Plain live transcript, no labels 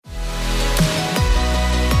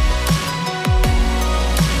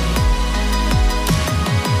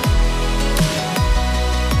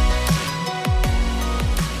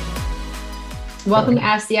Welcome to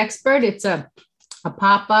Ask the Expert. It's a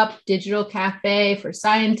pop-up digital cafe for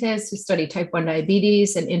scientists who study type 1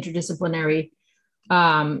 diabetes and interdisciplinary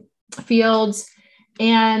fields.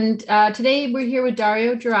 And today we're here with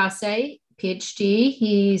Dario Gerace, PhD.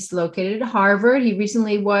 He's located at Harvard. He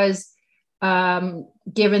recently was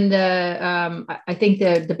given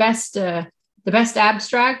the best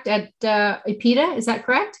abstract at EPITA. Is that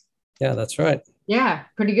correct? Yeah, that's right. Yeah,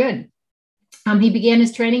 pretty good. He began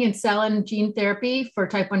his training in cell and gene therapy for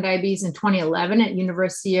type 1 diabetes in 2011 at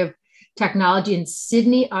University of Technology in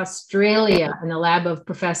Sydney, Australia, in the lab of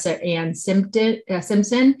Professor Anne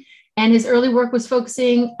Simpson. And his early work was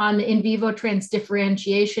focusing on the in vivo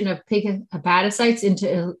transdifferentiation of pig hepatocytes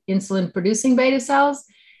into insulin-producing beta cells.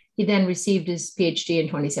 He then received his PhD in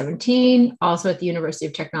 2017, also at the University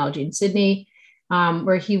of Technology in Sydney,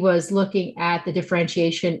 where he was looking at the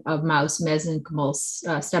differentiation of mouse mesenchymal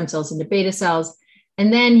stem cells into beta cells.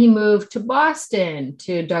 And then he moved to Boston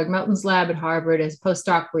to Doug Melton's lab at Harvard as a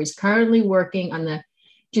postdoc, where he's currently working on the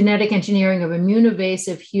genetic engineering of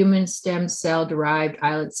immune-evasive human stem cell-derived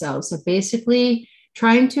islet cells. So basically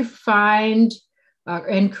trying to find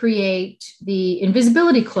and create the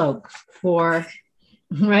invisibility cloak for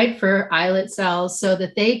islet cells so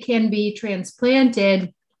that they can be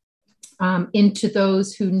transplanted into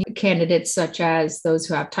those who need candidates, such as those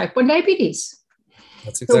who have type 1 diabetes.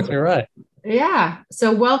 That's exactly right. Yeah.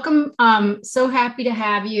 So welcome. So happy to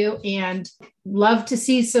have you and love to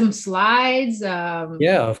see some slides.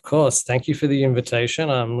 Yeah, of course. Thank you for the invitation.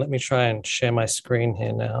 Let me try and share my screen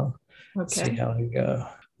here now. Okay. See how we go.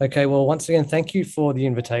 Okay, well, once again, thank you for the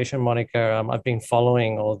invitation, Monica. I've been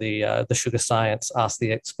following all the Sugar Science Ask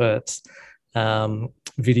the Experts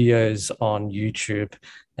videos on YouTube,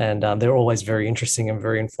 and they're always very interesting and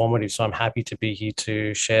very informative. So I'm happy to be here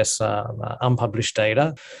to share some unpublished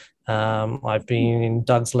data. I've been in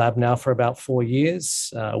Doug's lab now for about 4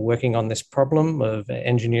 years, working on this problem of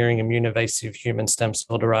engineering immune-evasive human stem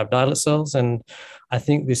cell-derived islet cells. And I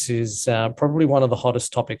think this is probably one of the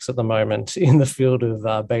hottest topics at the moment in the field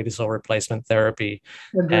of beta cell replacement therapy.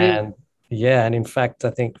 Agreed. And in fact, I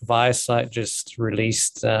think ViaCyte just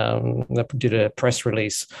did a press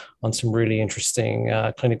release on some really interesting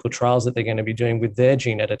clinical trials that they're going to be doing with their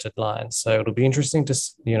gene-edited lines. So it'll be interesting to,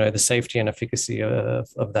 the safety and efficacy of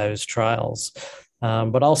those trials.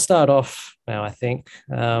 But I'll start off now, I think.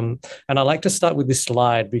 And I like to start with this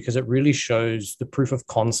slide because it really shows the proof of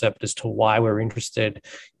concept as to why we're interested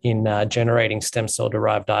in generating stem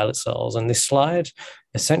cell-derived islet cells. And this slide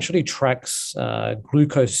essentially tracks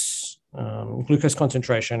glucose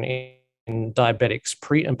concentration in diabetics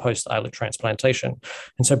pre and post islet transplantation.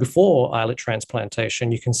 And so before islet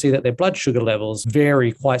transplantation, you can see that their blood sugar levels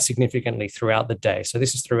vary quite significantly throughout the day. So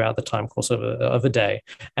this is throughout the time course of a day.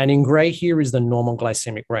 And in gray here is the normal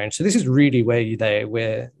glycemic range. So this is really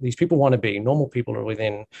where these people want to be. Normal people are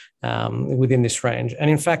within this range. And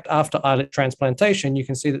in fact, after islet transplantation, you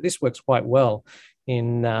can see that this works quite well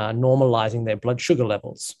in normalizing their blood sugar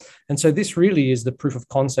levels. And so this really is the proof of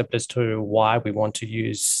concept as to why we want to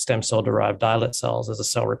use stem cell-derived islet cells as a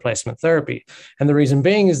cell replacement therapy. And the reason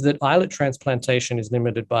being is that islet transplantation is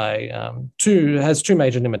limited by has two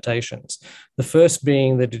major limitations. The first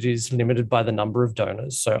being that it is limited by the number of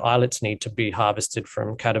donors. So islets need to be harvested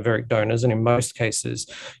from cadaveric donors. And in most cases,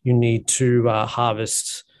 you need to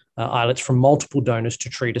harvest islets from multiple donors to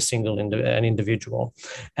treat an individual.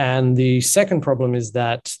 And the second problem is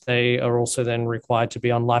that they are also then required to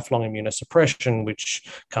be on lifelong immunosuppression, which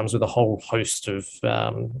comes with a whole host of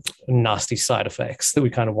nasty side effects that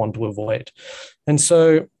we kind of want to avoid. And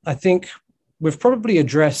so I think we've probably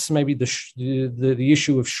addressed maybe the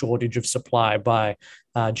issue of shortage of supply by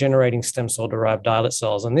generating stem cell-derived islet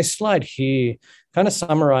cells. And this slide here kind of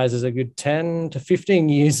summarizes a good 10 to 15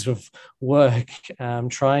 years of work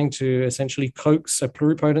trying to essentially coax a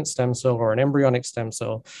pluripotent stem cell or an embryonic stem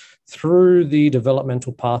cell through the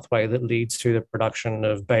developmental pathway that leads to the production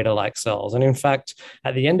of beta-like cells. And in fact,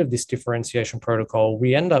 at the end of this differentiation protocol,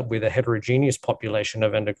 we end up with a heterogeneous population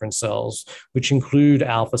of endocrine cells, which include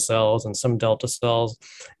alpha cells and some delta cells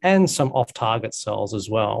and some off-target cells as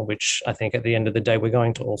well, which I think at the end of the day, we're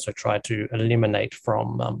going to also try to eliminate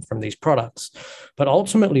from these products. But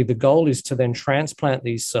ultimately, the goal is to then transplant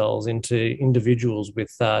these cells into individuals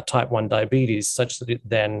with type 1 diabetes, such that it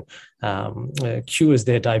then cures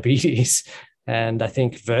their diabetes. And I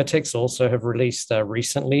think Vertex also have released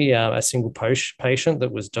recently a single patient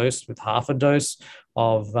that was dosed with half a dose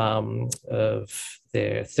of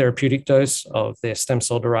their therapeutic dose of their stem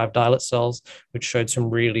cell-derived islet cells, which showed some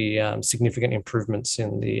really significant improvements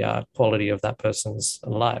in the quality of that person's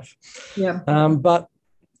life. Yeah. But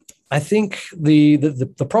I think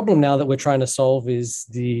the problem now that we're trying to solve is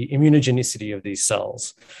the immunogenicity of these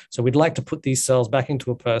cells. So we'd like to put these cells back into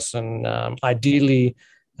a person, ideally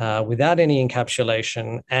without any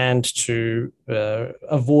encapsulation, and to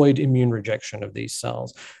avoid immune rejection of these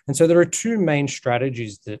cells. And so there are two main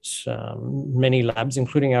strategies that many labs,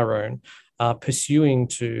 including our own, are pursuing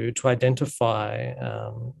to identify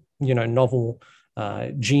novel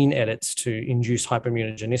gene edits to induce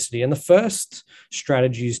hyperimmunogenicity. And the first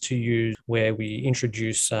strategy is to use where we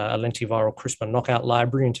introduce a lentiviral CRISPR knockout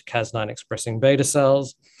library into Cas9 expressing beta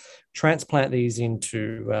cells, transplant these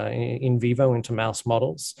into in vivo into mouse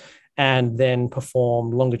models, and then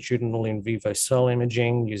perform longitudinal in vivo cell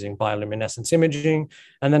imaging using bioluminescence imaging,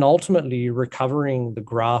 and then ultimately recovering the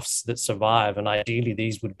grafts that survive. And ideally,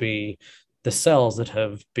 these would be the cells that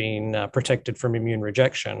have been protected from immune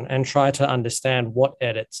rejection, and try to understand what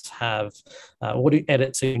edits are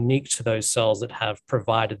unique to those cells that have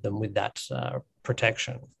provided them with that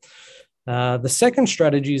protection. The second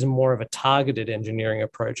strategy is more of a targeted engineering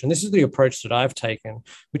approach. And this is the approach that I've taken,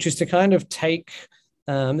 which is to kind of take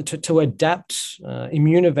to adapt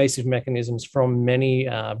immune evasive mechanisms from many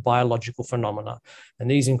biological phenomena.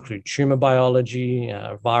 And these include tumor biology,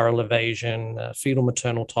 viral evasion, fetal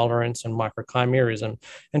maternal tolerance, and microchimerism,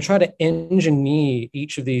 and try to engineer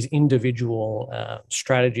each of these individual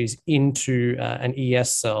strategies into an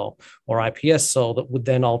ES cell or iPS cell that would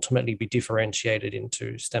then ultimately be differentiated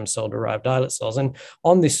into stem cell derived islet cells. And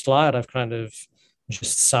on this slide, I've kind of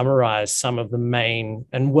just summarize some of the main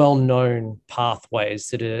and well-known pathways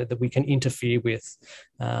that we can interfere with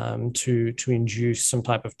to induce some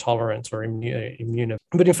type of tolerance or immune.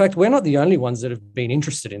 But in fact, we're not the only ones that have been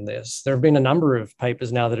interested in this. There have been a number of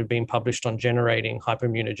papers now that have been published on generating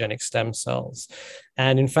hyperimmunogenic stem cells.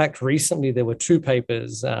 And in fact, recently there were two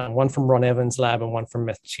papers, one from Ron Evans' lab and one from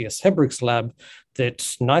Matthias Hebrick's lab,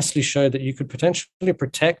 that nicely showed that you could potentially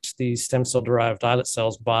protect these stem cell-derived islet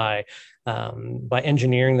cells by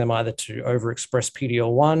engineering them either to overexpress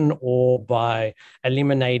PD-L1 or by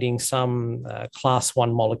eliminating some class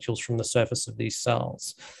 1 molecules from the surface of these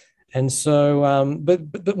cells. And so,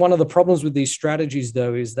 but one of the problems with these strategies,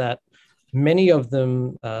 though, is that many of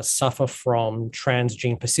them suffer from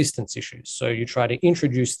transgene persistence issues. So you try to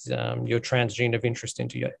introduce your transgene of interest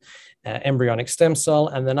into your embryonic stem cell,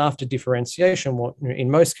 and then after differentiation, in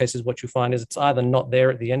most cases, what you find is it's either not there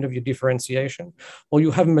at the end of your differentiation, or you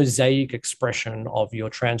have mosaic expression of your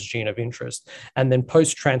transgene of interest. And then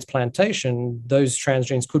post-transplantation, those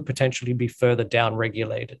transgenes could potentially be further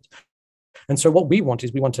downregulated. And so what we want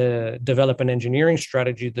to develop an engineering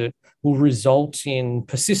strategy that will result in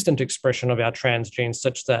persistent expression of our transgenes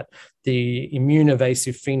such that the immune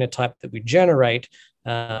evasive phenotype that we generate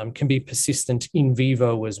can be persistent in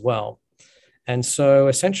vivo as well. And so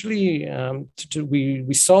essentially,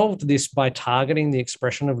 we solved this by targeting the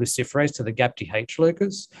expression of luciferase to the GAPDH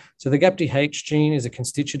locus. So the GAPDH gene is a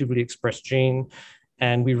constitutively expressed gene.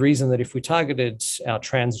 And we reasoned that if we targeted our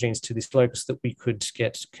transgenes to this locus, that we could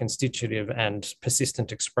get constitutive and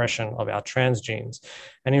persistent expression of our transgenes.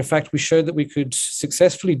 And in fact, we showed that we could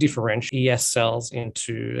successfully differentiate ES cells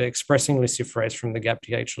into expressing luciferase from the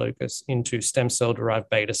GAPDH locus into stem cell-derived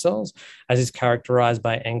beta cells, as is characterized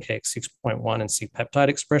by NKX6.1 and C-peptide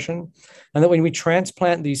expression. And that when we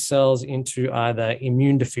transplant these cells into either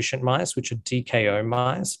immune-deficient mice, which are DKO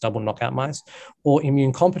mice, double knockout mice, or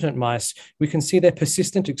immune-competent mice, we can see their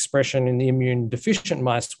persistent expression in the immune deficient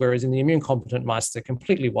mice, whereas in the immune competent mice, they're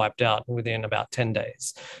completely wiped out within about 10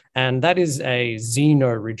 days. And that is a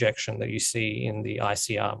xeno rejection that you see in the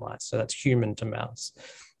ICR mice. So that's human to mouse,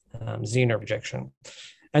 xeno rejection.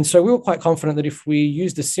 And so we were quite confident that if we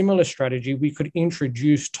used a similar strategy, we could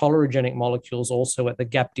introduce tolerogenic molecules also at the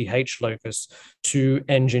GAPDH locus to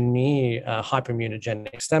engineer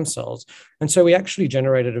hyperimmunogenic stem cells. And so we actually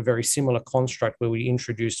generated a very similar construct where we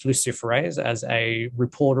introduced luciferase as a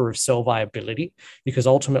reporter of cell viability, because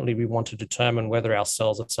ultimately we want to determine whether our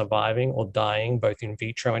cells are surviving or dying, both in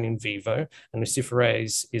vitro and in vivo. And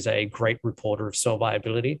luciferase is a great reporter of cell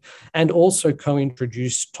viability, and also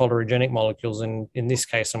co-introduced tolerogenic molecules. And in this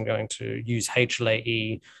case, I'm going to use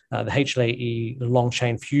HLA-E, the HLA-E long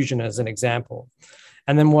chain fusion as an example.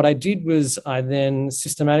 And then what I did was I then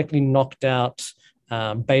systematically knocked out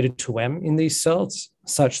beta-2M in these cells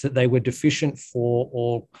such that they were deficient for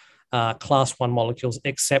all class 1 molecules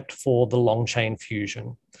except for the long chain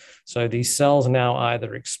fusion. So these cells now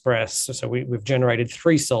either express, so we've generated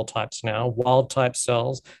 3 cell types now: wild type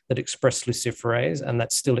cells that express luciferase and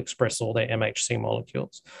that still express all their MHC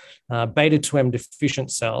molecules, beta 2M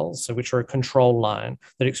deficient cells, so which are a control line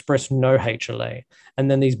that express no HLA, and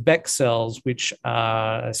then these Beck cells which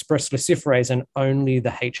express luciferase and only the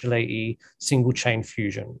HLA-E single chain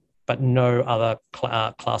fusion, but no other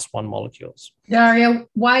class 1 molecules. Dario,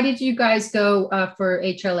 why did you guys go for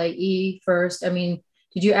HLA-E first? I mean,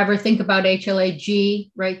 did you ever think about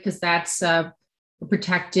HLA-G, right? Because that's a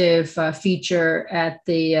protective feature at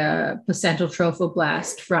the placental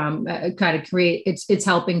trophoblast from kind of create, it's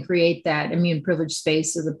helping create that immune privileged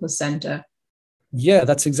space of the placenta. Yeah,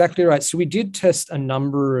 that's exactly right. So we did test a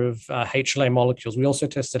number of HLA molecules. We also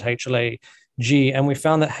tested HLA-G, and we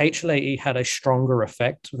found that HLA-E had a stronger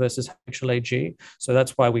effect versus HLA-G. So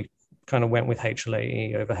that's why we kind of went with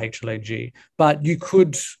HLA-E over HLA-G. But you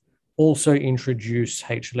could also introduce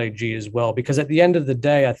HLA-G as well, because at the end of the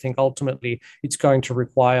day, I think ultimately it's going to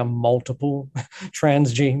require multiple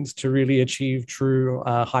transgenes to really achieve true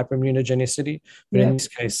hyperimmunogenicity. But in this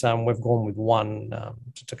case, we've gone with one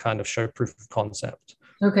to kind of show proof of concept.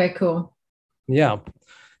 Okay, cool. Yeah.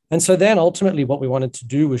 And so then ultimately what we wanted to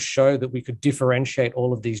do was show that we could differentiate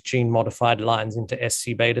all of these gene modified lines into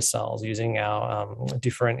SC beta cells using our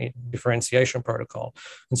differentiation protocol.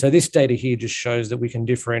 And so this data here just shows that we can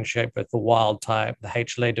differentiate both the wild type, the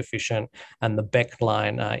HLA deficient, and the Beck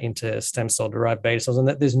line into stem cell derived beta cells, and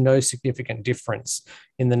that there's no significant difference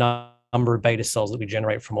in the number of beta cells that we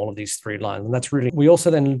generate from all of these 3 lines. And that's really, we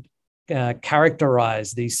also then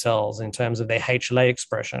characterize these cells in terms of their HLA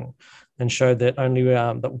expression and show that only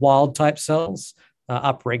that wild type cells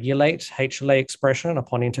upregulate HLA expression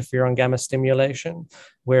upon interferon gamma stimulation,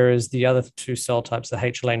 whereas the other 2 cell types, the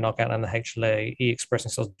HLA knockout and the HLA-E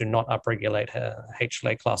expressing cells, do not upregulate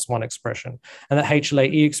HLA class 1 expression. And that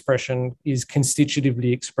HLA-E expression is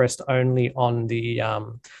constitutively expressed only on the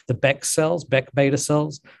Beck cells, Beck beta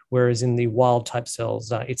cells, whereas in the wild type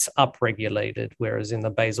cells, it's upregulated, whereas in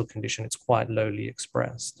the basal condition, it's quite lowly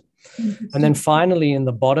expressed. And then finally, in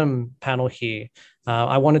the bottom panel here,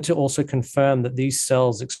 I wanted to also confirm that these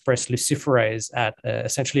cells express luciferase at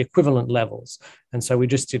essentially equivalent levels. And so we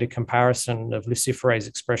just did a comparison of luciferase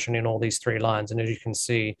expression in all these 3 lines. And as you can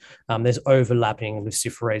see, there's overlapping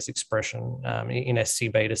luciferase expression in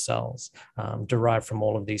SC beta cells derived from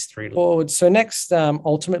all of these 3 lines. So next,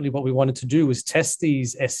 ultimately, what we wanted to do was test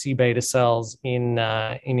these SC beta cells in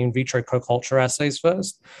vitro co-culture assays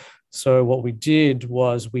first. So what we did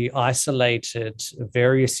was we isolated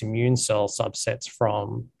various immune cell subsets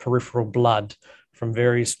from peripheral blood from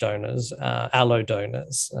various donors, allo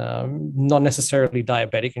donors, not necessarily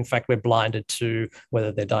diabetic. In fact, we're blinded to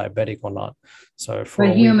whether they're diabetic or not. So for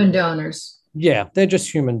human donors. Yeah, they're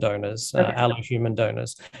just human donors, okay. Allo-human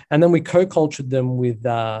donors. And then we co-cultured them with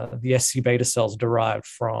the SC beta cells derived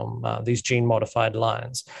from these gene-modified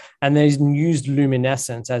lines. And they used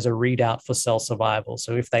luminescence as a readout for cell survival.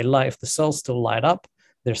 So if the cells still light up,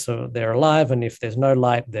 they're alive. And if there's no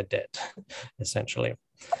light, they're dead, essentially.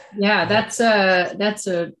 Yeah, that's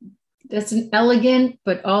an elegant,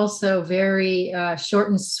 but also very short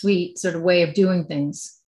and sweet sort of way of doing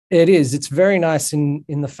things. It is. It's very nice in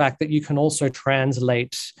the fact that you can also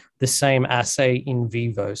translate the same assay in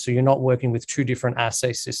vivo. So you're not working with 2 different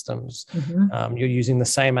assay systems. Mm-hmm. You're using the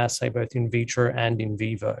same assay both in vitro and in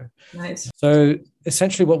vivo. Nice. So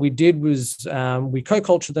essentially what we did was we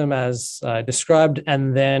co-cultured them as described,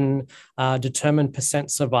 and then determined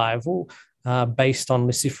percent survival based on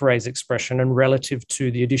luciferase expression and relative to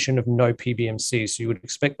the addition of no PBMCs. So you would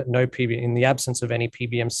expect that in the absence of any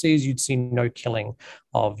PBMCs, you'd see no killing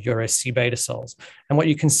of your SC beta cells. And what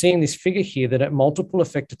you can see in this figure here, that at multiple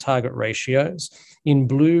effector target ratios, in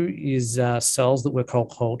blue is cells that were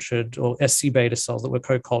co-cultured, or SC beta cells that were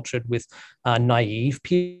co-cultured with naive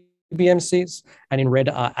PBMCs, and in red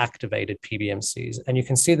are activated PBMCs. And you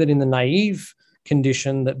can see that in the naive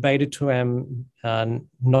condition, that beta 2M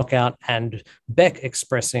knockout and Beck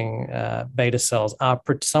expressing beta cells are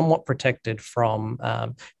somewhat protected from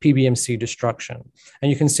PBMC destruction. And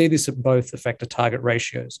you can see this at both effector target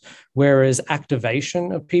ratios, whereas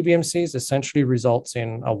activation of PBMCs essentially results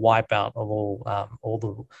in a wipeout of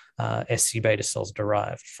all the SC beta cells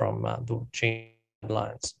derived from the gene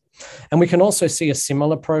lines. And we can also see a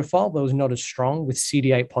similar profile, but it was not as strong, with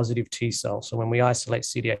CD8 positive T cells. So when we isolate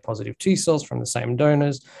CD8 positive T cells from the same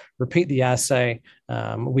donors, repeat the assay,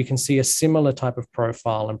 we can see a similar type of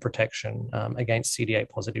profile and protection against CD8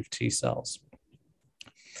 positive T cells.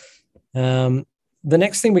 the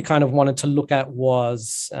next thing we kind of wanted to look at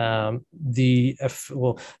was their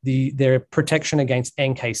protection against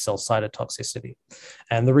NK cell cytotoxicity.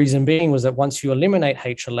 And the reason being was that once you eliminate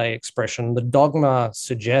HLA expression, the dogma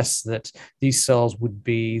suggests that these cells would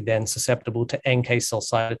be then susceptible to NK cell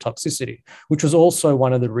cytotoxicity, which was also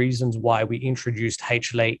one of the reasons why we introduced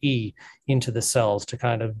HLA-E into the cells to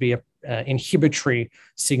kind of be a inhibitory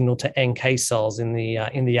signal to NK cells in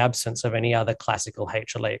the absence of any other classical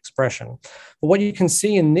HLA expression. But what you can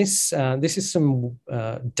see in this, this is some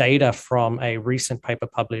data from a recent paper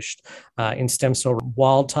published in Stem Cell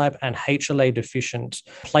Wild Type and HLA deficient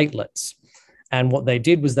platelets. And what they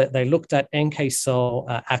did was that they looked at NK cell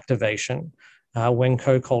activation when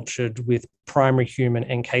co-cultured with primary human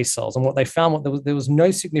NK cells. And what they found was there was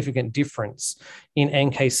no significant difference in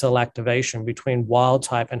NK cell activation between wild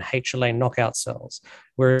type and HLA knockout cells,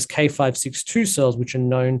 whereas K562 cells, which are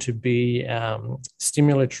known to be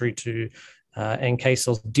stimulatory to NK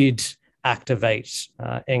cells, did activate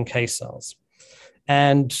NK cells.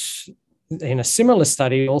 And in a similar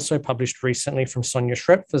study, also published recently from Sonja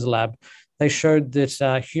Schrepfer's lab, they showed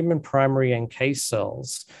that human primary NK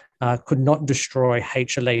cells could not destroy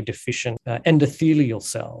HLA deficient endothelial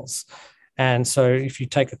cells. And so if you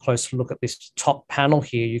take a closer look at this top panel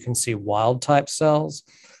here, you can see wild type cells,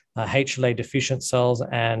 HLA deficient cells,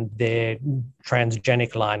 and their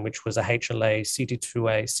transgenic line, which was a HLA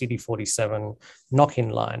CT2A CD47 knock-in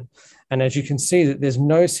line. And as you can see, that there's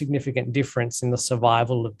no significant difference in the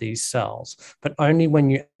survival of these cells, but only when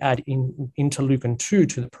you add in interleukin-2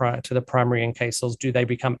 to the primary NK cells do they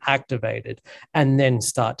become activated and then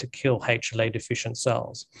start to kill HLA deficient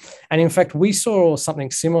cells. And in fact, we saw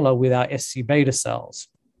something similar with our SC beta cells.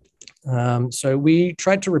 So we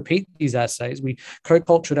tried to repeat these assays. We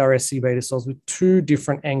co-cultured our SC beta cells with two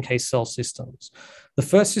different NK cell systems. The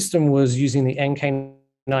first system was using the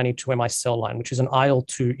NK92MI cell line, which is an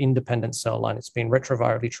IL-2 independent cell line. It's been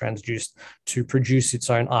retrovirally transduced to produce its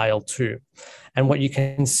own IL-2. And what you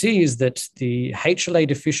can see is that the HLA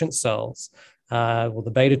deficient cells, well,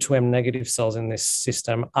 the beta-2M negative cells in this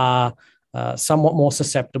system are somewhat more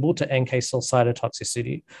susceptible to NK cell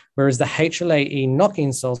cytotoxicity, whereas the HLA-E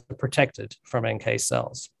knock-in cells are protected from NK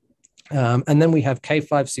cells. And then we have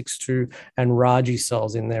K562 and Raji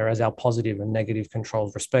cells in there as our positive and negative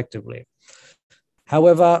controls, respectively.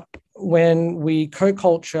 However, when we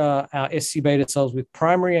co-culture our SC beta cells with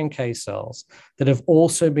primary NK cells that have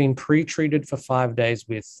also been pre-treated for 5 days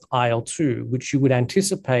with IL-2, which you would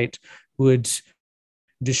anticipate would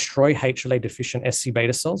destroy HLA deficient SC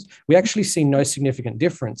beta cells, we actually see no significant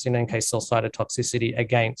difference in NK cell cytotoxicity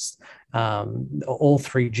against all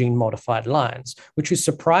three gene modified lines, which is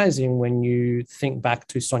surprising when you think back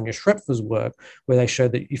to Sonja Schrepfer's work, where they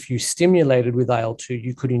showed that if you stimulated with IL-2,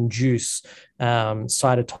 you could induce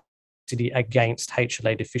cytotoxicity against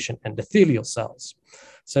HLA deficient endothelial cells.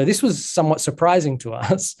 So this was somewhat surprising to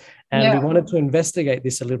us, and we wanted to investigate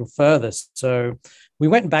this a little further. So we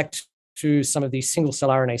went back to some of these single-cell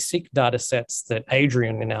RNA-seq data sets that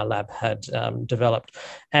Adrian in our lab had developed.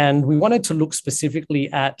 And we wanted to look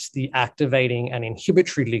specifically at the activating and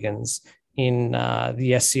inhibitory ligands in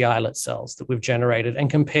the SC islet cells that we've generated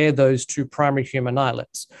and compare those to primary human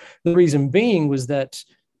islets. The reason being was that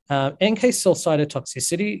NK cell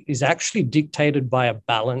cytotoxicity is actually dictated by a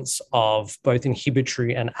balance of both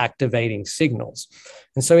inhibitory and activating signals.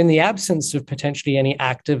 And so in the absence of potentially any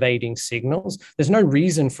activating signals, there's no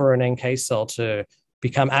reason for an NK cell to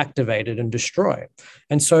become activated and destroy.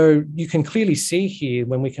 And so you can clearly see here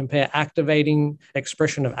when we compare activating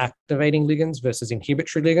expression of activating ligands versus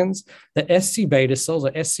inhibitory ligands, that SC beta cells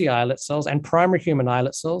or SC islet cells and primary human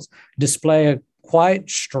islet cells display a quite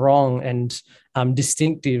strong and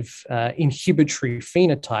distinctive inhibitory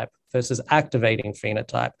phenotype versus activating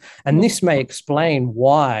phenotype. And this may explain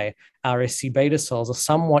why our SC beta cells are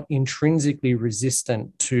somewhat intrinsically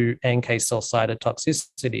resistant to NK cell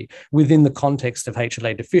cytotoxicity within the context of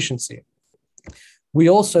HLA deficiency. We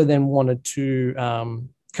also then wanted to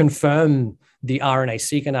confirm the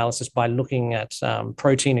RNA-seq analysis by looking at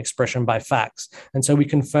protein expression by FACS. And so we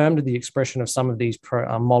confirmed the expression of some of these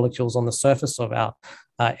molecules on the surface of our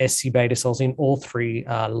SC beta cells in all three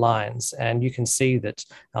lines. And you can see that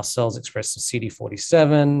our cells express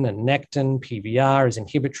CD47 and nectin, PVR as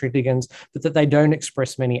inhibitory ligands, but that they don't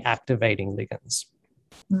express many activating ligands.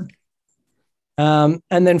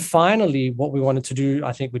 And then finally, what we wanted to do,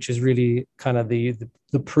 I think, which is really kind of the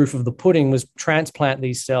proof of the pudding, was transplant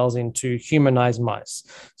these cells into humanized mice.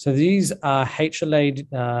 So these are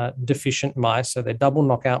HLA deficient mice, so they're double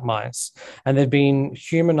knockout mice, and they've been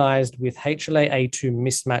humanized with HLA-A2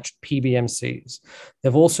 mismatched PBMCs.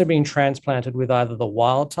 They've also been transplanted with either the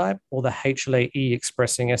wild type or the HLA-E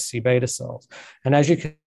expressing SC beta cells. And as you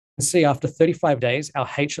can see, after 35 days, our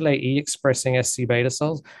HLA-E expressing SC beta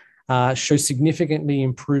cells show significantly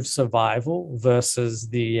improved survival versus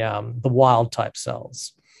the wild type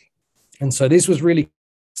cells. And so this was really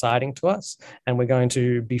exciting to us. And we're going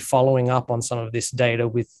to be following up on some of this data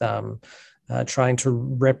with trying to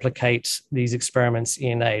replicate these experiments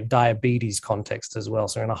in a diabetes context as well.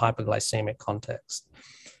 So in a hyperglycemic context.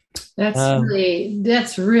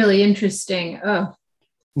 That's really interesting. Oh.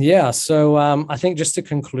 Yeah, so I think just to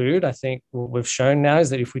conclude, I think what we've shown now is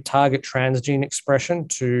that if we target transgene expression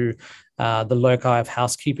to the loci of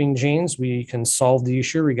housekeeping genes, we can solve the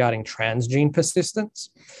issue regarding transgene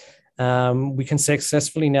persistence. We can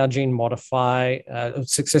successfully now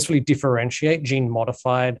successfully differentiate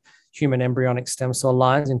gene-modified human embryonic stem cell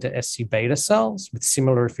lines into SC beta cells with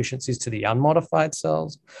similar efficiencies to the unmodified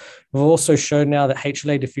cells. We've also shown now that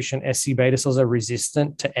HLA deficient SC beta cells are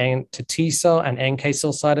resistant to T cell and NK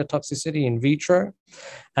cell cytotoxicity in vitro,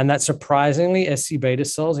 and that surprisingly SC beta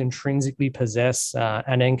cells intrinsically possess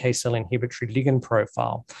an NK cell inhibitory ligand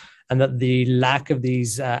profile, and that the lack of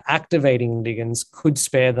these activating ligands could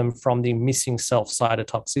spare them from the missing self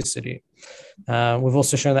cytotoxicity. We've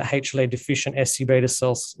also shown that HLA deficient SC beta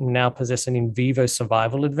cells now possess an in vivo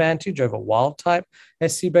survival advantage over wild type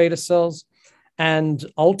SC beta cells. And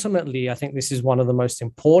ultimately, I think this is one of the most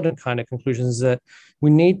important kind of conclusions, that we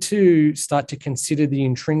need to start to consider the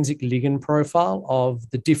intrinsic ligand profile of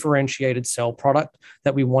the differentiated cell product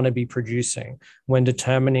that we want to be producing when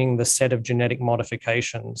determining the set of genetic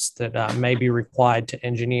modifications that may be required to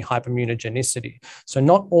engineer hyperimmunogenicity. So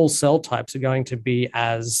not all cell types are going to be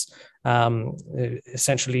as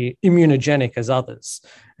essentially immunogenic as others.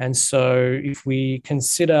 And so if we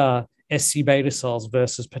consider SC beta cells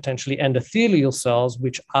versus potentially endothelial cells,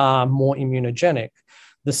 which are more immunogenic,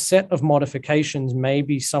 the set of modifications may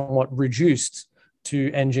be somewhat reduced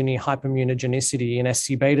to engineer hyperimmunogenicity in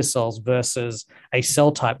SC beta cells versus a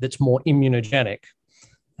cell type that's more immunogenic.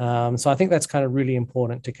 So I think that's kind of really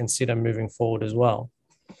important to consider moving forward as well.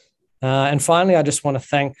 And finally, I just want to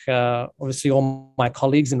thank, obviously, all my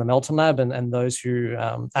colleagues in the Melton Lab and those who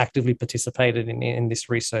actively participated in this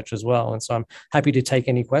research as well. And so I'm happy to take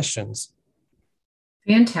any questions.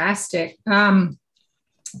 Fantastic.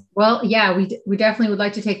 Well, yeah, we definitely would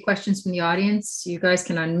like to take questions from the audience. You guys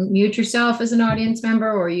can unmute yourself as an audience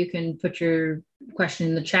member, or you can put your question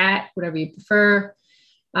in the chat, whatever you prefer.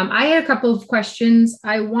 I had a couple of questions.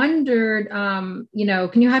 I wondered, can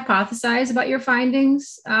you hypothesize about your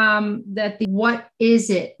findings? What is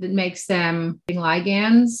it that makes them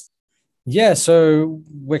ligands? Yeah, so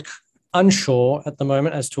we're unsure at the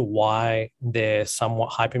moment as to why they're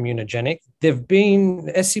somewhat hyperimmunogenic.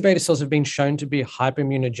 SC beta cells have been shown to be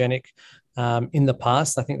hyperimmunogenic in the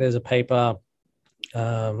past. I think there's a paper,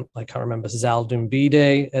 I can't remember,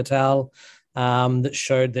 Zaldumbide et al., that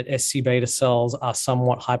showed that SC beta cells are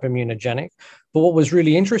somewhat hyperimmunogenic. But what was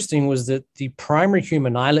really interesting was that the primary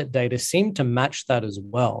human islet data seemed to match that as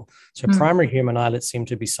well. So primary human islets seem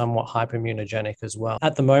to be somewhat hyperimmunogenic as well.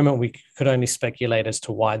 At the moment, we could only speculate as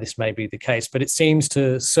to why this may be the case, but it seems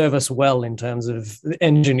to serve us well in terms of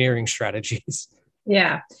engineering strategies.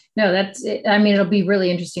 Yeah, no, that's it. I mean, it'll be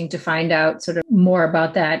really interesting to find out sort of more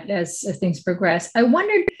about that as things progress. I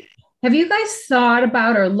wondered, have you guys thought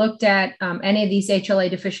about or looked at any of these HLA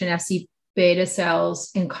deficient SC beta cells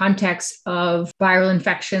in context of viral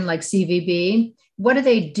infection like CVB? What do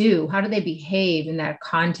they do? How do they behave in that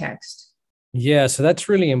context? Yeah, so that's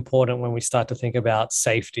really important when we start to think about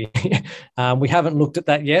safety. We haven't looked at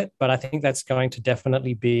that yet, but I think that's going to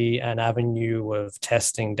definitely be an avenue of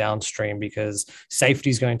testing downstream, because safety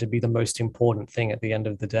is going to be the most important thing at the end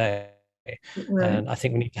of the day. Right. And I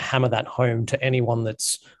think we need to hammer that home to anyone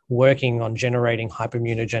that's working on generating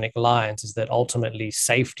hyperimmunogenic lines, is that ultimately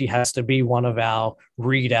safety has to be one of our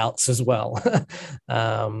readouts as well.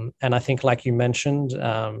 And I think, like you mentioned,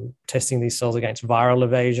 testing these cells against viral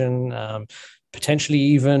evasion, potentially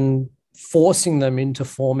even forcing them into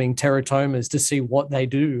forming teratomas to see what they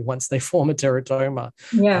do once they form a teratoma.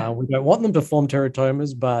 Yeah. We don't want them to form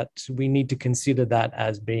teratomas, but we need to consider that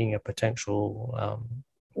as being a potential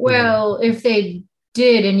well, if they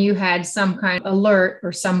did and you had some kind of alert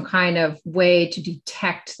or some kind of way to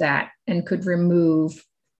detect that and could remove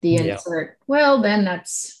the insert, well, then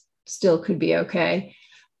that's still could be okay.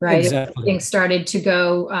 right? Exactly. If things started to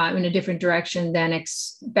go in a different direction than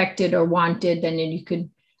expected or wanted, then you could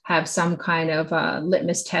have some kind of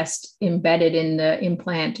litmus test embedded in the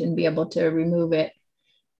implant and be able to remove it.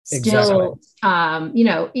 Still,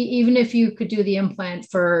 exactly. Even if you could do the implant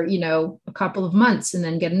for, a couple of months and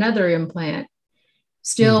then get another implant,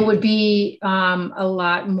 still would be a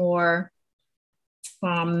lot more,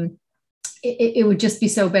 it would just be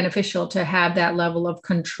so beneficial to have that level of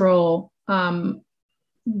control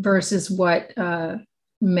versus what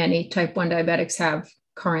many type 1 diabetics have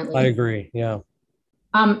currently. I agree. Yeah.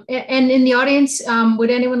 And in the audience, would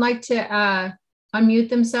anyone like to unmute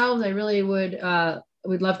themselves? I really would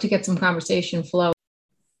love to get some conversation flow.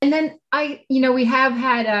 And then we have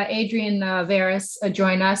had Adrienne Veras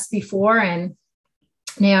join us before, and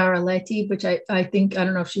Nayara Leti, which I think, I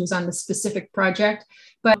don't know if she was on the specific project,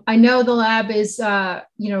 but I know the lab is,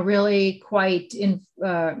 really quite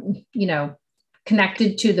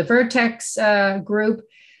connected to the Vertex group.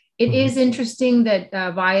 It is interesting that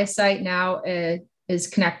ViaCyte now is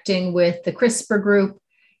connecting with the CRISPR group.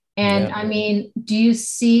 And I mean, do you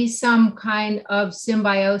see some kind of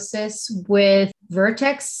symbiosis with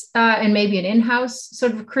Vertex and maybe an in-house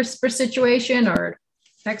sort of CRISPR situation or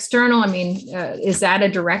external? I mean, is that a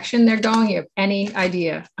direction they're going? You have any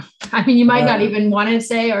idea? I mean, you might not even want to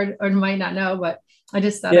say or might not know, but I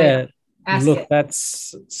just thought I'd ask it.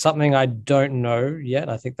 That's something I don't know yet.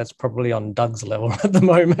 I think that's probably on Doug's level at the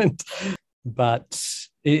moment. But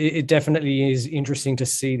it definitely is interesting to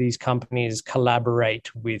see these companies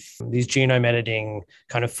collaborate with these genome editing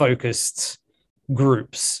kind of focused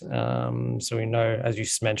groups. So we know, as you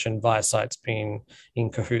mentioned, ViaCyte's been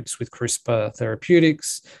in cahoots with CRISPR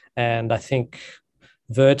Therapeutics, and I think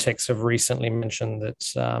Vertex have recently mentioned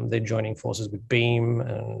that they're joining forces with Beam,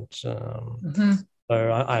 and so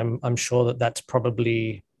I'm sure that that's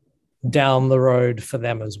probably down the road for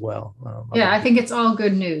them as well. I think it's all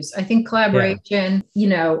good news. I think collaboration,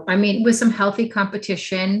 with some healthy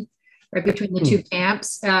competition right between the two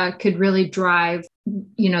camps could really drive,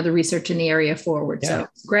 the research in the area forward. So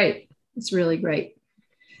it's great. It's really great.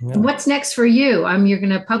 Yeah. And what's next for you? You're going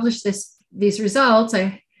to publish these results.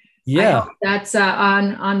 I hope that's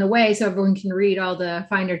on the way so everyone can read all the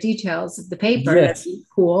finer details of the paper. Yes. That'd be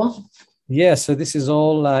cool. Yeah, so this is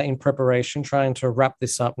all in preparation, trying to wrap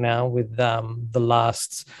this up now with the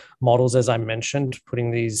last models, as I mentioned,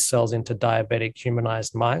 putting these cells into diabetic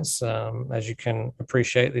humanized mice. As you can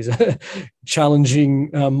appreciate, these are challenging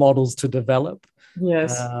models to develop.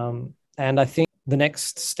 Yes. And I think the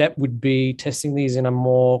next step would be testing these in a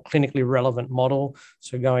more clinically relevant model.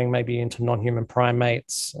 So going maybe into non-human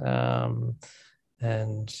primates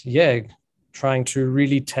trying to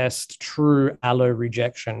really test true allo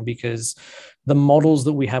rejection, because the models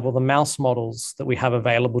that we have, or the mouse models that we have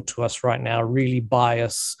available to us right now, really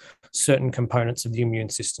bias certain components of the immune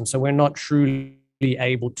system. So we're not truly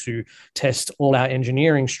able to test all our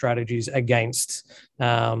engineering strategies against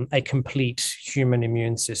a complete human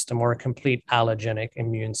immune system or a complete allogenic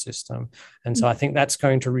immune system. And so I think that's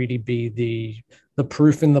going to really be the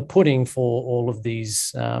proof in the pudding for all of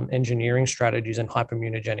these engineering strategies and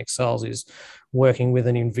hyperimmunogenic cells, is working with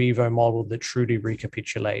an in vivo model that truly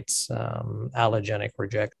recapitulates allogenic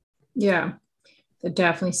rejection. Yeah, that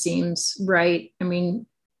definitely seems right. I mean,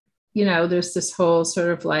 there's this whole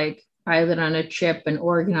sort of like islet on a chip and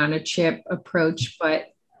organ on a chip approach,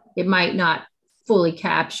 but it might not fully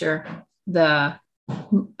capture the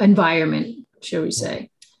environment, shall we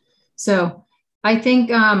say. So I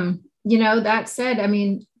think, that said, I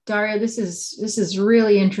mean, Dario, this is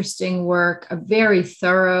really interesting work, a very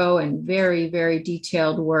thorough and very, very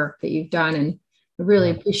detailed work that you've done. And I really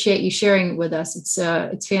appreciate you sharing it with us.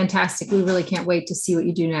 It's fantastic. We really can't wait to see what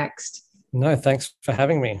you do next. No, thanks for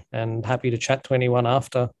having me, and happy to chat to anyone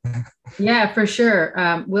after. Yeah, for sure.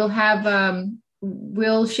 We'll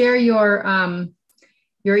share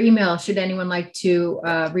your email should anyone like to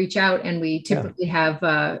reach out. And we typically have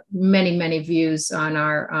many, many views on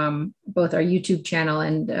our both our YouTube channel,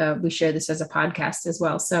 and we share this as a podcast as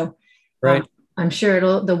well. So I'm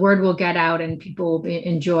sure the word will get out and people will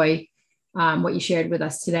enjoy what you shared with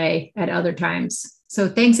us today at other times. So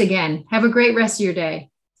thanks again. Have a great rest of your day.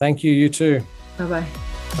 Thank you. You too. Bye-bye.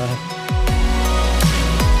 Bye.